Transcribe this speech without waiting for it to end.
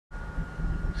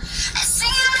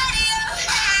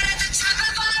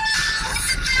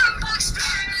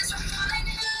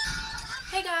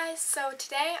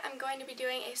today I'm going to be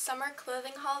doing a summer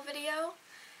clothing haul video,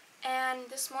 and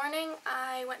this morning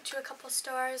I went to a couple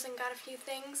stores and got a few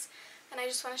things and I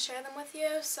just want to share them with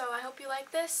you, so I hope you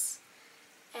like this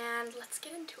and let's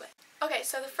get into it. Okay,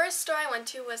 so the first store I went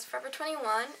to was Forever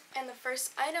 21, and the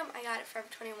first item I got at Forever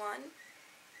 21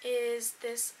 is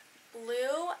this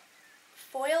blue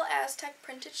foil Aztec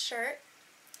printed shirt.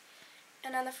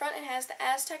 And on the front it has the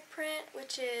Aztec print,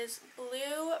 which is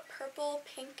blue, purple,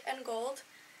 pink, and gold.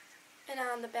 And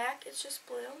on the back it's just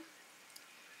blue.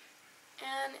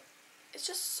 And it's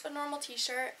just a normal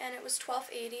t-shirt, and it was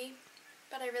 $12.80,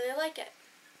 but I really like it.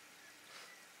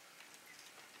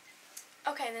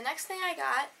 Okay, the next thing I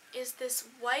got is this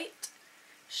white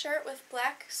shirt with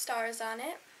black stars on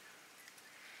it.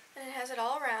 And it has it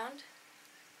all around.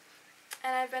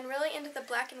 And I've been really into the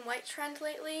black and white trend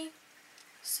lately,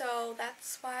 so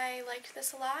that's why I liked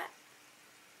this a lot.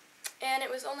 And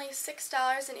it was only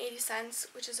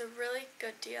 $6.80, which is a really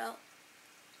good deal.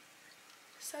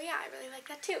 So yeah, I really like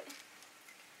that too.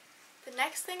 The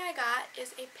next thing I got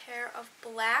is a pair of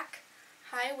black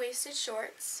high-waisted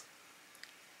shorts.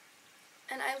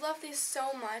 And I love these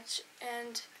so much,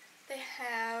 and they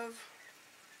have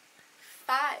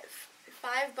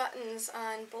five buttons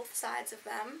on both sides of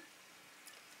them.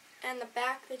 And the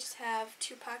back, they just have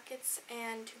 2 pockets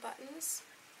and 2 buttons.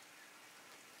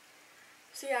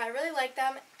 So yeah, I really like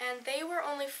them, and they were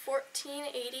only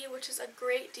 $14.80, which is a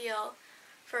great deal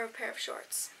for a pair of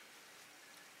shorts.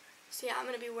 So yeah, I'm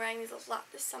going to be wearing these a lot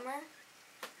this summer,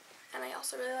 and I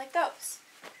also really like those.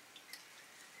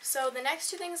 So the next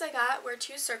 2 things I got were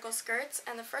 2 circle skirts,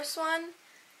 and the first one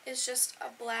is just a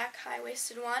black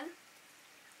high-waisted one,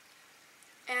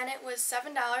 and it was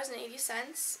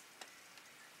 $7.80.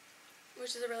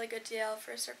 which is a really good deal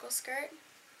for a circle skirt,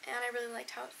 and I really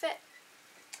liked how it fit.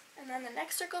 And then the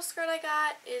next circle skirt I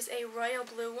got is a royal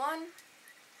blue one,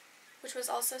 which was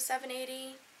also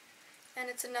 $7.80, and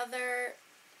it's another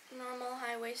normal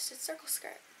high-waisted circle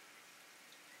skirt.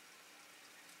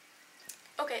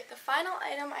 Okay, the final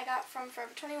item I got from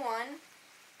Forever 21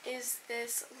 is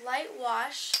this light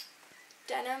wash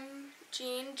denim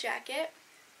jean jacket,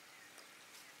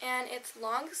 and it's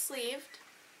long sleeved,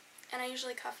 and I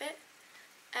usually cuff it.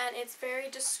 And it's very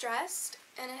distressed,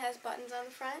 and it has buttons on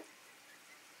the front.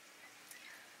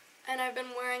 And I've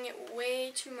been wearing it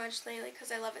way too much lately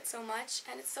because I love it so much,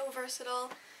 and it's so versatile,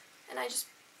 and I just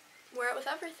wear it with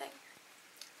everything.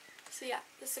 So yeah,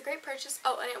 this is a great purchase.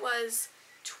 Oh, and it was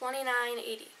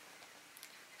 $29.80.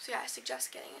 So yeah, I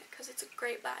suggest getting it because it's a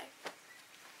great buy.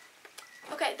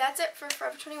 Okay, that's it for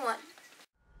Forever 21.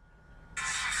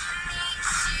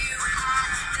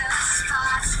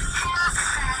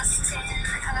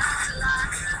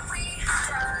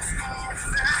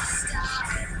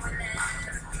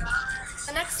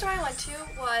 The next store I went to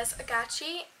was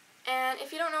AHHH, and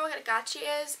if you don't know what AHHH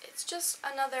is, it's just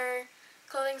another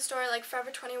clothing store like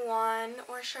Forever 21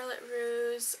 or Charlotte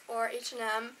Russe or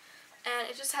H&M, and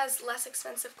it just has less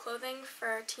expensive clothing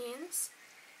for teens.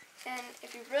 And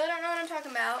if you really don't know what I'm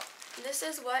talking about, this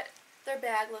is what their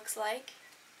bag looks like.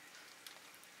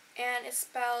 And it's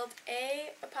spelled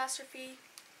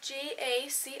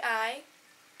A''GACI,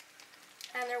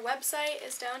 and their website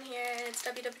is down here, and it's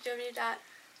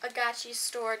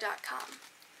www.ahhhstore.com.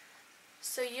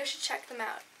 So you should check them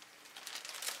out.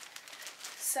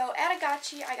 So at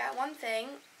AHHH I got one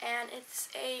thing, and it's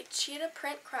a cheetah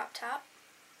print crop top,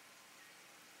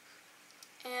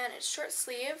 and it's short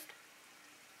sleeved,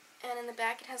 and in the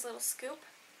back it has a little scoop.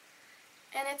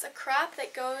 And it's a crop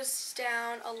that goes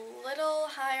down a little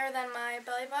higher than my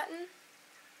belly button,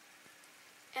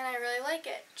 and I really like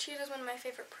it. Cheetah is one of my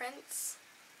favorite prints,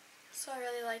 so I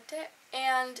really liked it.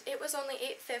 And it was only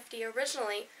 $8.50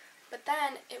 originally, but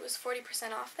then it was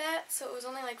 40% off that, so it was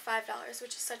only like $5,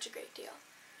 which is such a great deal.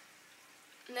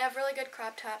 And they have really good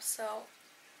crop tops, so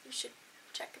you should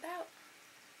check it out.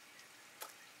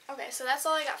 Okay, so that's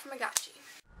all I got from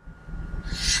AHHH.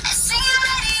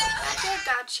 Back at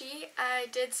AHHH, I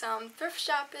did some thrift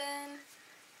shopping.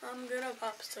 I'm gonna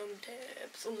pop some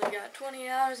tips. Only got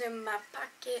 $20 in my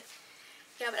pocket.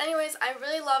 Yeah, but anyways, I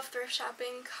really love thrift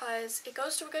shopping because it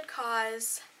goes to a good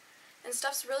cause, and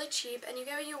stuff's really cheap, and you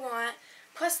get what you want.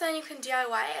 Plus then you can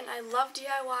DIY, and I love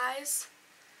DIYs.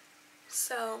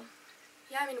 So,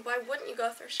 yeah, I mean, why wouldn't you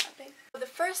go thrift shopping? The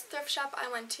first thrift shop I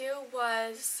went to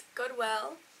was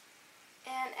Goodwill.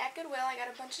 And at Goodwill I got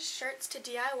a bunch of shirts to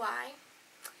DIY,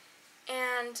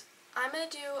 and I'm going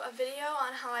to do a video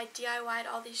on how I DIY'd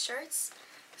all these shirts,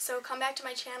 so come back to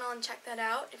my channel and check that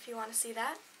out if you want to see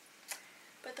that.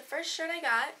 But the first shirt I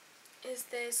got is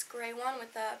this gray one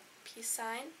with a peace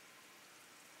sign,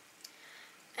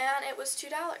 and it was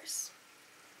 $2.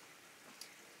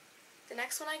 The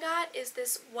next one I got is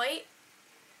this white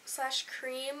 /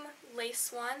 cream lace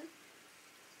one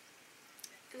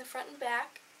in the front and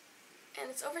back, and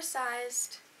it's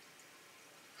oversized,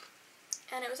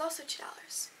 and it was also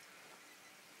 $2.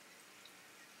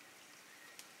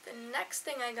 The next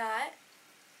thing I got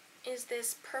is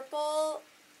this purple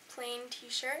plain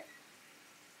t-shirt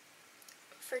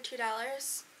for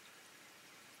 $2.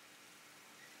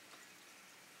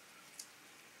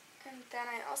 And then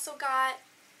I also got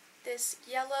this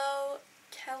yellow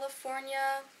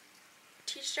California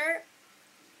t-shirt,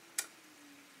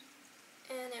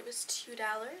 and it was $2.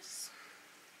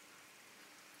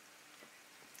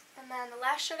 And then the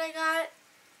last shirt I got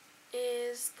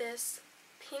is this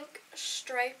pink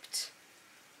striped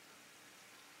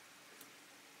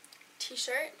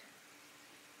t-shirt,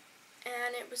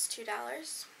 and it was $2.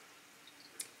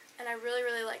 And I really,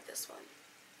 really like this one.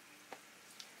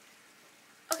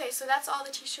 Okay, so that's all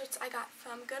the t-shirts I got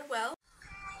from Goodwill.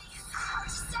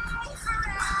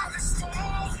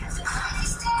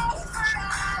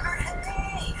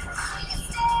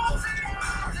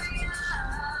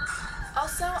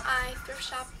 Also, I thrift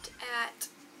shopped at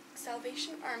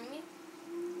Salvation Army.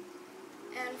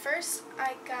 And first,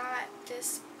 I got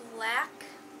this black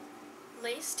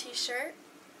lace t-shirt,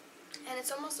 and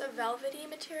it's almost a velvety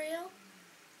material,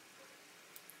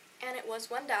 and it was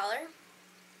 $1.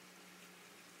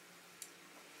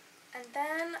 And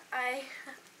then I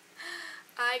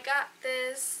got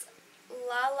this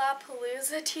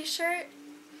Lollapalooza t-shirt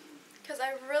because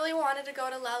I really wanted to go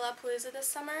to Lollapalooza this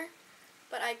summer,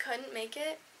 but I couldn't make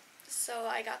it, so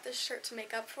I got this shirt to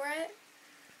make up for it.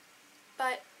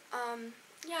 But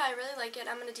yeah, I really like it.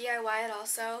 I'm going to DIY it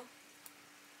also,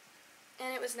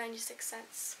 and it was 96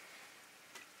 cents.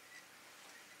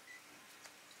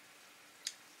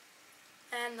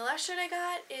 And the last shirt I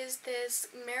got is this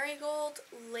marigold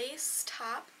lace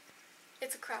top.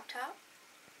 It's a crop top.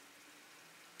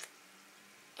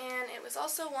 And it was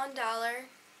also $1.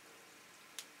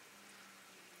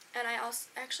 And I also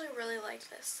actually really like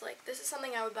this. Like, this is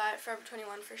something I would buy at Forever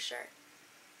 21 for sure.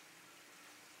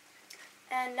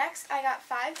 And next I got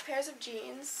 5 pairs of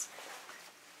jeans.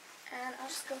 And I'll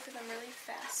just go through them really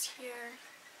fast here.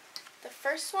 The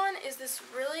first one is this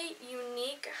really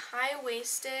unique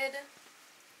high-waisted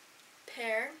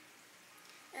pair,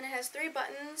 and it has 3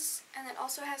 buttons, and it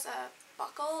also has a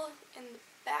buckle in the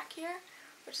back here,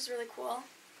 which is really cool.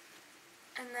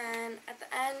 And then at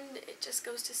the end it just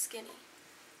goes to skinny,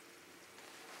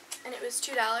 and it was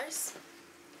 $2.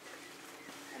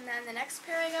 And then the next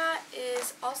pair I got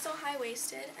is also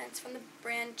high-waisted, and it's from the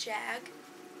brand Jag,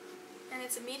 and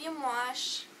it's a medium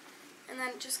wash, and then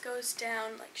it just goes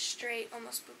down like straight,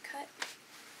 almost boot cut.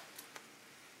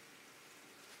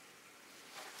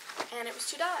 And it was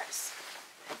 $2.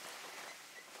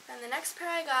 And the next pair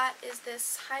I got is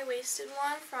this high-waisted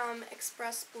one from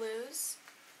Express Blues.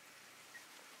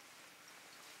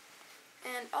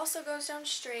 And also goes down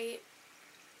straight.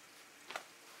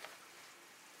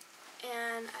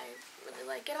 And I really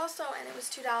like it also, and it was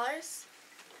 $2.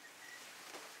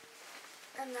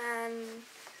 And then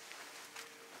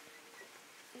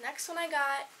the next one I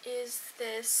got is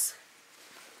this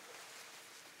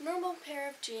normal pair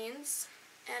of jeans,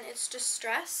 and it's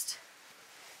distressed,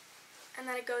 and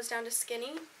then it goes down to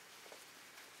skinny,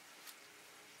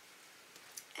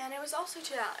 and it was also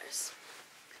 $2.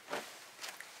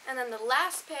 And then the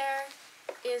last pair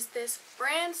is this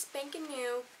brand spanking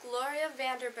new Gloria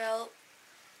Vanderbilt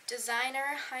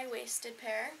designer high-waisted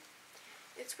pair.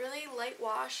 It's really light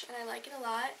wash, and I like it a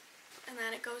lot, and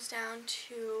then it goes down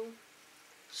to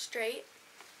straight.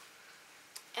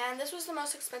 And this was the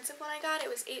most expensive one I got. It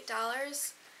was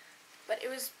 $8. But it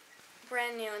was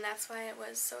brand new, and that's why it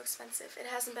was so expensive. It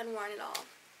hasn't been worn at all.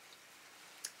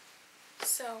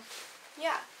 So,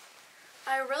 yeah.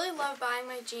 I really love buying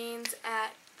my jeans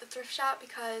at the thrift shop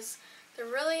because they're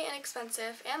really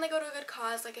inexpensive, and they go to a good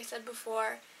cause, like I said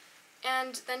before.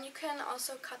 And then you can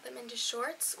also cut them into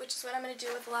shorts, which is what I'm going to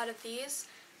do with a lot of these.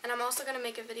 And I'm also going to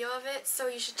make a video of it, so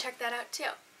you should check that out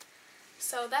too.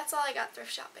 So that's all I got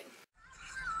thrift shopping.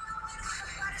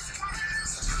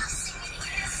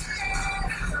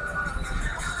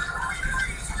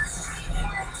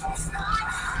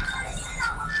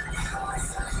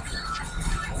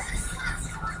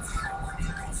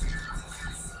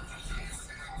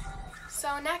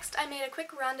 So next I made a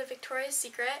quick run to Victoria's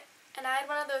Secret, and I had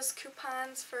one of those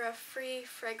coupons for a free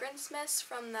fragrance mist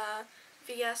from the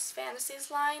VS Fantasies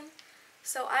line.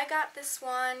 So I got this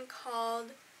one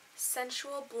called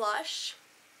Sensual Blush,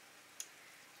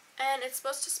 and it's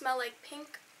supposed to smell like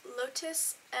pink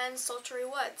lotus and sultry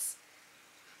woods,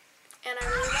 and I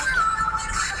really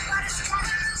like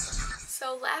it.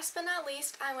 So last but not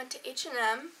least, I went to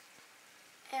H&M,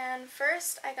 and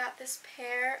first I got this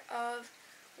pair of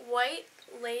white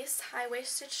lace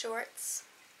high-waisted shorts,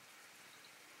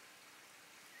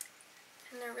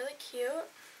 and they're really cute,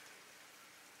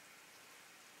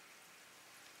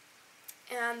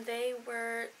 and they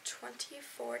were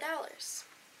 $24,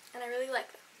 and I really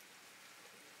like them.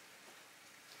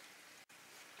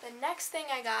 The next thing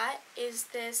I got is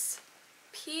this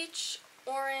peach,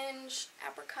 orange,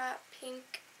 apricot,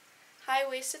 pink,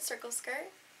 high-waisted circle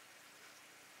skirt,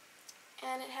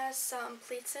 and it has some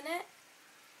pleats in it,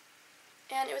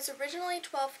 and it was originally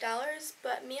 $12,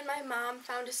 but me and my mom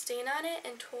found a stain on it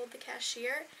and told the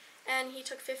cashier, and he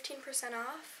took 15%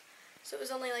 off, so it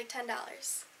was only like $10.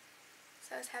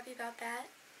 So I was happy about that,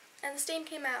 and the stain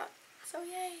came out, so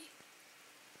yay!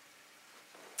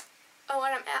 Oh,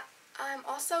 and I'm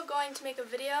also going to make a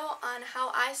video on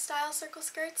how I style circle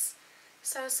skirts,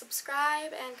 so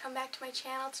subscribe and come back to my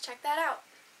channel to check that out.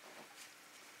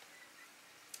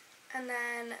 And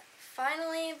then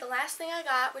finally, the last thing I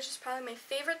got, which is probably my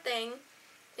favorite thing,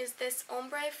 is this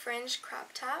ombre fringe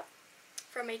crop top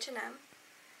from H&M.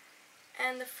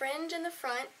 And the fringe in the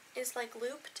front is like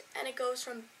looped, and it goes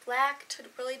from black to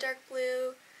really dark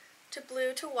blue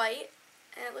to white,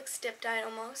 and it looks dip-dyed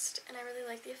almost, and I really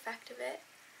like the effect of it.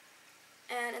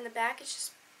 And in the back it's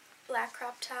just black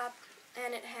crop top,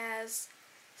 and it has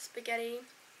spaghetti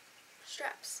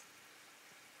straps.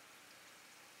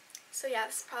 So yeah,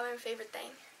 this is probably my favorite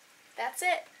thing. That's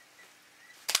it.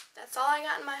 That's all I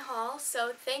got in my haul,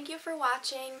 so thank you for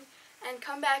watching, and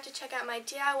come back to check out my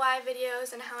DIY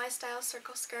videos and how I style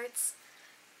circle skirts.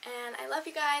 And I love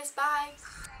you guys. Bye!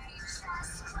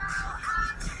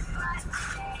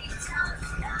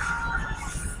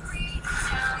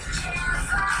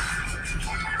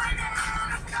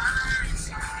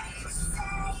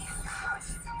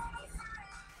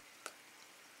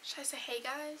 Should I say hey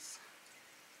guys?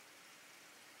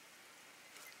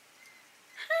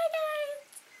 Hi guys!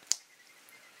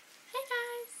 Hey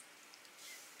guys!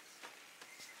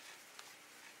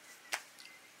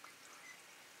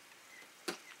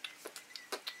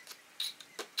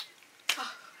 Oh,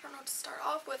 I don't know what to start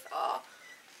off with. Oh,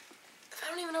 if I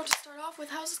don't even know what to start off with,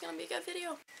 how's this gonna be a good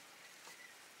video?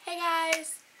 Hey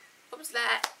guys! What was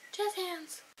that? Jazz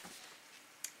hands!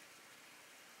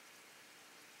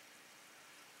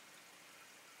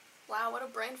 Wow, what a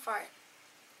brain fart.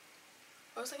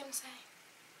 What was I gonna say?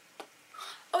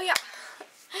 Oh yeah!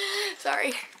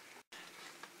 Sorry.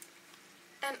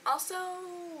 And also...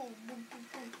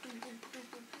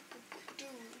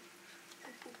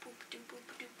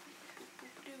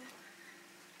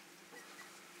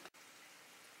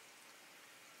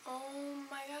 Oh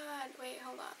my god, wait,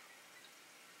 hold on.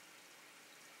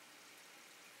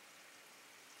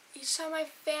 Each time I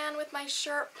fan with my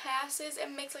shirt passes, it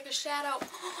makes like a shadow.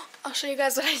 I'll show you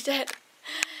guys what I did.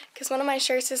 Because one of my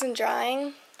shirts isn't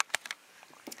drying.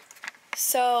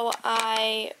 So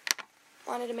I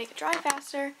wanted to make it dry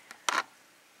faster.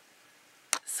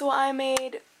 So I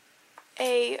made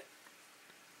a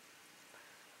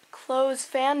clothes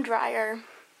fan dryer.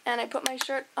 And I put my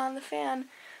shirt on the fan.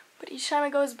 But each time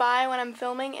it goes by when I'm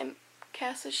filming, it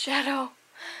casts a shadow.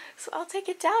 So I'll take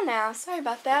it down now. Sorry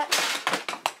about that.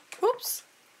 Whoops.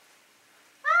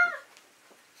 Ah!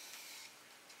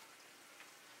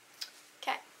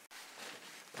 Okay.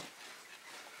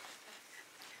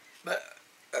 Oh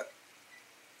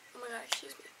my god,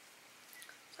 excuse me.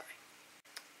 Sorry.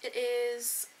 It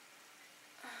is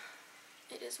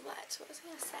what? What was I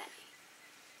gonna say?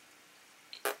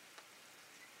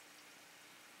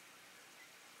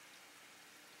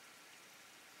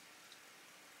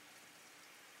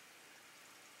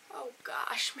 Oh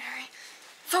gosh, Mary.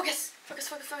 Focus! Focus,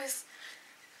 focus, focus.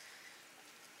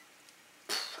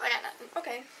 I got nothing.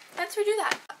 Okay, let's redo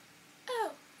that.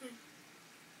 Oh.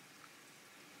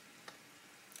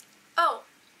 Oh.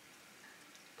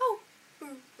 Oh.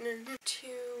 To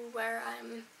where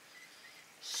I'm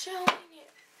showing it.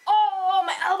 Oh,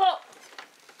 my elbow!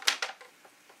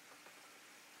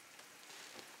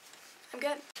 I'm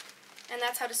good. And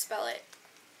that's how to spell it.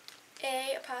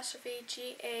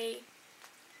 A''G'.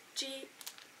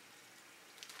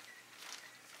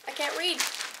 I can't read.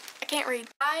 I can't read.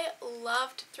 I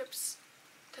love to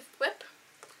whip.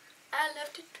 I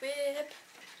love to whip.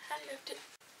 I love to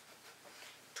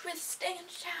twist and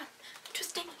shout.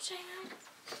 Twisting and shout.